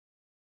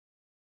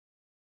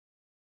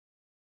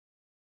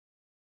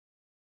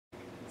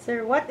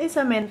Sir, what is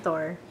a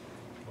mentor?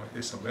 What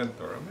is a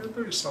mentor? A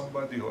mentor is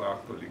somebody who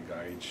actually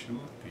guides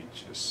you,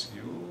 teaches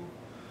you,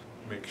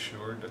 makes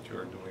sure that you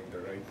are doing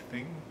the right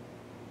thing.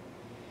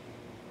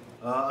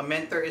 A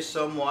mentor is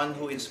someone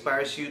who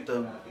inspires you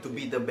to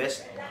be the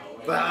best.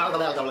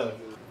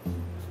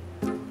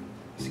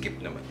 Skip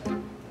naman.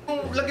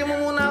 Lagyan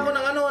mo muna ako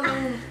ng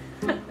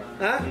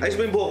Ha? Ayos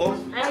ba yung buhok ko?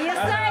 Yes,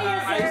 sir.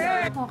 Yes, sir.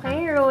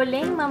 Okay,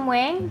 rolling, Ma'am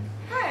Weng.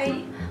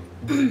 Hi!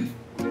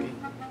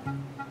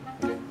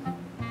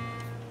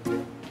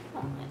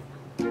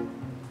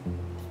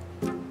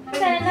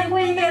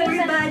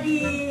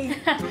 Everybody!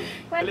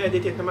 I'll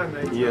edit it naman,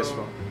 right? Yes,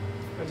 so, po.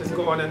 I'll just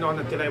go on and on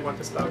until I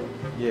want to stop.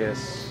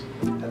 Yes.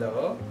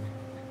 Hello?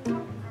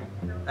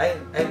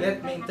 Ay, let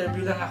me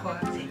interview lang ako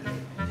ha.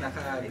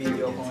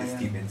 Naka-video ko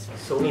ngayon.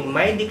 So in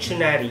my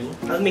dictionary,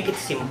 I'll make it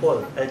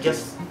simple. I'll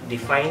just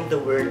define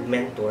the word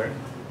mentor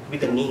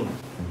with a name.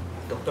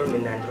 Dr.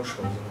 Menandro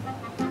Shozo.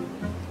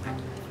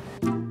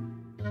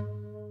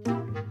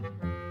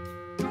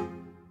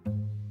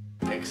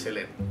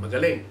 Excellent.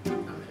 Magaling.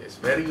 He's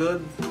very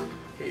good.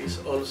 He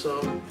is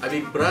also a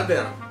big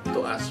brother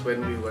to us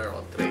when we were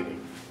on training.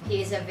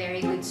 He is a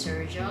very good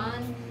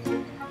surgeon,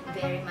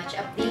 very much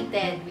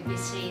updated with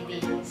his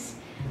readings.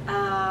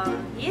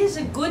 He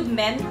is a good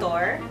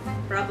mentor,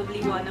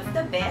 probably one of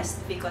the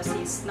best because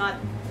he's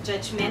not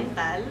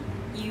judgmental.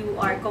 You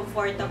are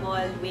comfortable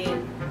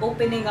with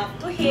opening up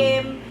to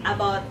him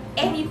about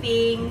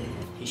anything.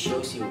 He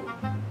shows you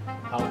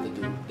how to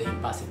do the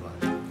impossible.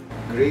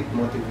 Great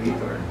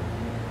motivator.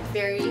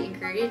 Very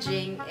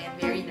encouraging and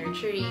very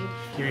nurturing.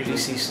 He really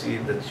sees to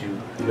it that you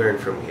learn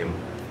from him.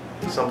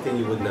 Something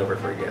you would never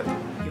forget.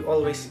 He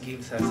always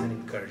gives us an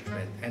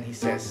encouragement and he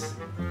says,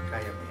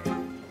 kaya mo yan.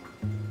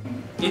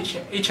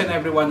 Each and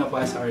every one of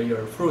us are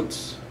your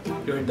fruits.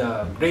 You're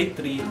the great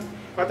tree.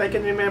 What I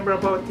can remember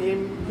about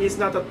him, he's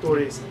not a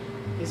tourist.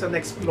 He's an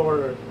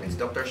explorer.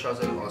 Dr.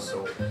 Shozon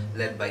also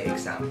led by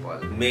example.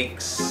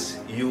 Makes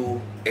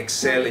you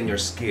excel in your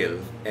skill,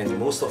 and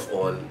most of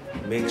all,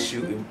 makes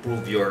you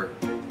improve your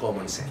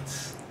common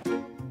sense.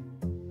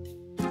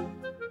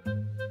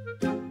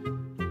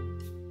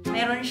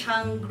 Meron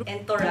siyang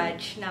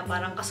entourage na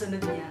parang kasunod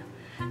niya.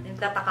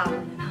 Nagtataka ko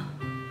na,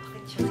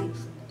 bakit siya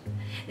sinusunod?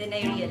 Then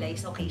I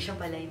realized, okay, siya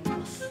pala yung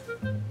boss.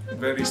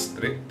 Very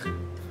strict.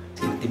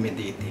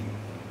 Intimidating.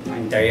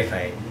 I'm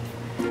terrified.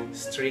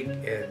 Strict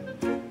and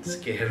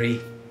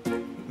scary.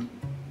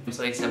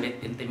 So it's a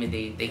bit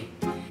intimidating.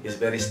 He's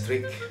very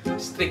strict.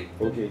 Strict.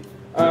 Okay.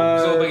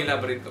 So,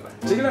 mag-elaborate ka ba?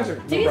 Sige lang, sir.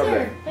 No Sige, problem.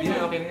 sir. Hindi na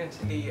okay na yan.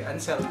 Sige,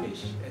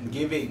 unselfish and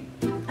giving.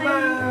 Ay,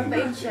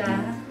 mabait siya.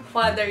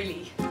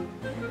 Fatherly.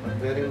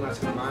 Very much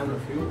a man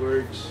of few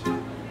words,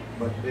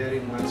 but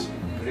very much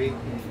great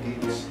in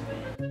deeds.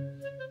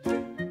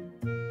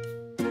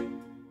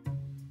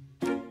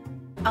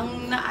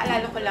 Ang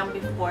naalala ko lang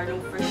before,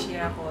 nung first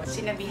year ako,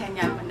 sinabihan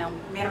niya ako ng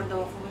meron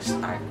daw ako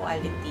star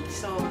quality.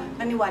 So,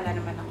 naniwala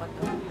naman ako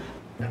doon.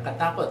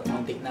 Nakatakot.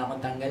 Muntik na akong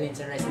tanggalin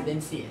sa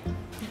residency.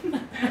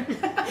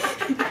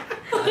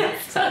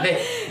 Sabi,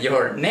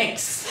 you're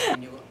next!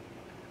 You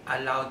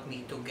allowed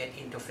me to get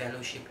into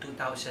fellowship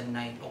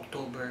 2009,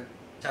 October.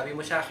 Sabi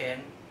mo sa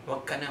akin,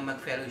 huwag ka na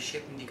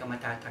mag-fellowship, hindi ka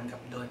matatanggap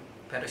doon.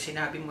 Pero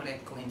sinabi mo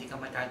rin, kung hindi ka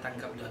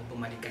matatanggap doon,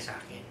 bumalik ka sa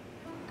akin.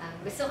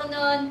 Gusto ko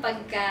noon,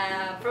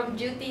 pagka from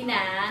duty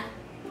na,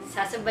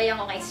 sasabayan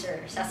ko kay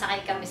sir.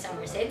 Sasakay kami sa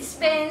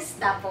Mercedes-Benz,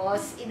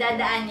 tapos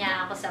idadaan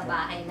niya ako sa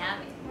bahay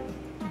namin.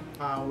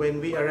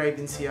 When we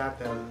arrived in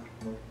Seattle,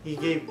 he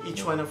gave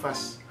each one of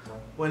us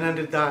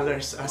 $100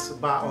 as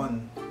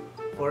baon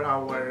for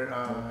our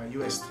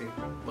US trip.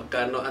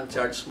 Magkano ang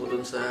charge mo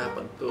dun sa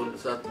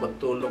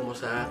pagtulong mo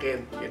sa akin?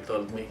 He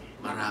told me,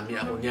 marami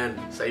ako niyan.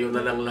 Sa iyo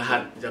na lang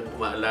lahat. Diyan ko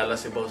maalala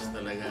si boss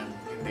talaga.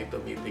 Hindi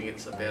tumitingin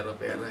sa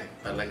pera-pera eh.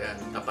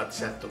 Talagang tapat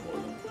siya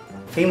tumulong.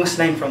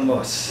 Famous line from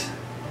boss.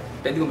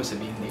 Pwede ko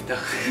masabihin dito.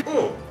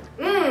 Engot!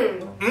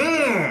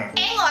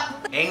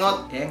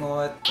 Engot!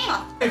 Engot!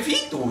 Engot!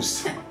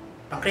 Fetus!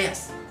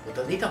 Pancreas.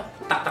 Ito dito.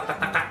 Tak, tak, tak,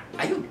 tak, tak.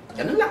 Ayun.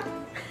 Ganun lang.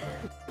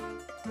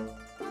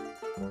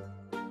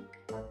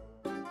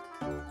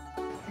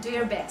 Do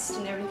your best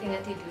in everything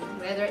that you do,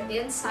 whether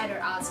inside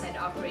or outside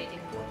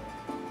operating room.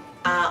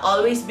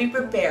 Always be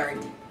prepared.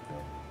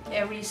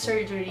 Every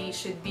surgery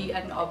should be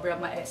an obra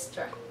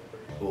maestra.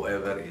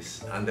 Whoever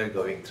is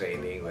undergoing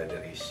training,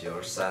 whether he's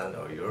your son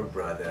or your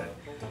brother,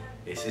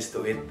 he sees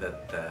to it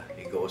that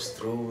he goes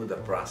through the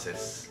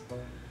process.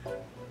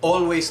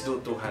 Always do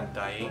two-hand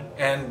tying.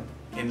 And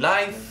in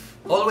life,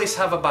 always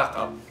have a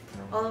backup.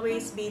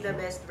 Always be the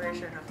best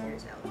version of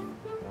yourself.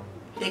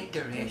 Take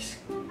the risk.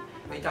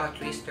 Without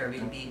risk, there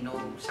will be no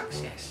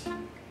success.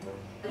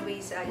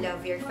 Always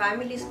love your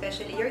family,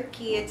 especially your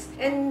kids.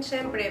 And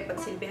syempre,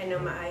 pagsilbihan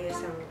ng maayos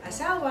ang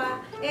asawa.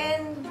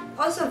 And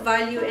also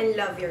value and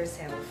love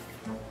yourself.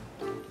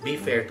 Be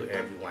fair to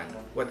everyone,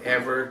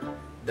 whatever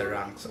the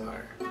ranks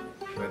are.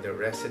 Whether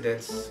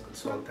residents,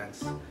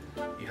 consultants,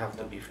 you have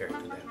to be fair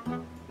to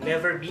them.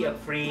 Never be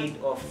afraid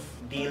of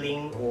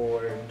dealing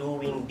or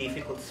doing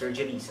difficult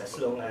surgeries as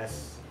long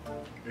as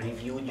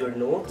reviewed your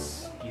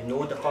notes, you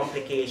know the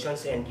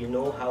complications, and you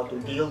know how to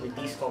deal with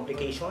these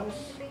complications,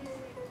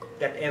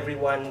 that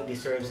everyone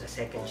deserves a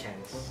second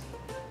chance.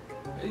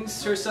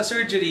 Sa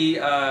surgery,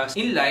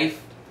 in life,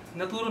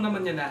 naturo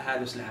naman niya na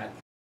halos lahat.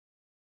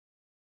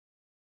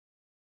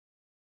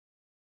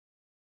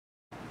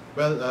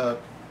 Well,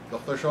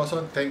 Dr.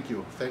 Shoson, thank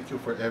you. Thank you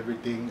for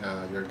everything,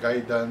 your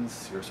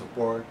guidance, your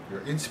support,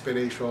 your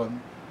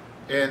inspiration,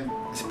 and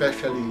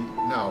especially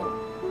now,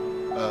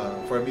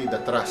 for me,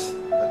 the trust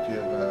that you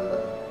have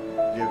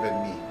given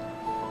me,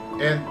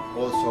 and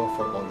also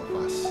for all of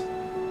us.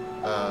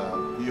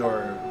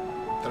 Your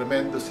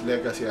tremendous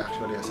legacy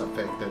actually has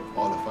affected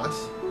all of us.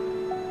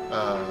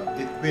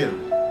 It will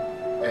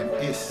and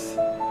is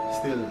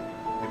still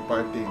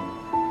imparting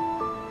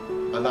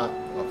a lot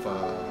of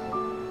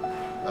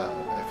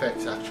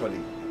effects actually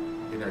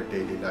in our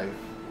daily life,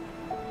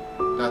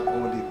 not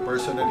only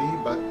personally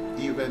but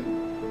even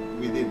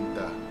within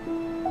the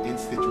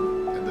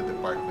institute and the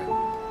department.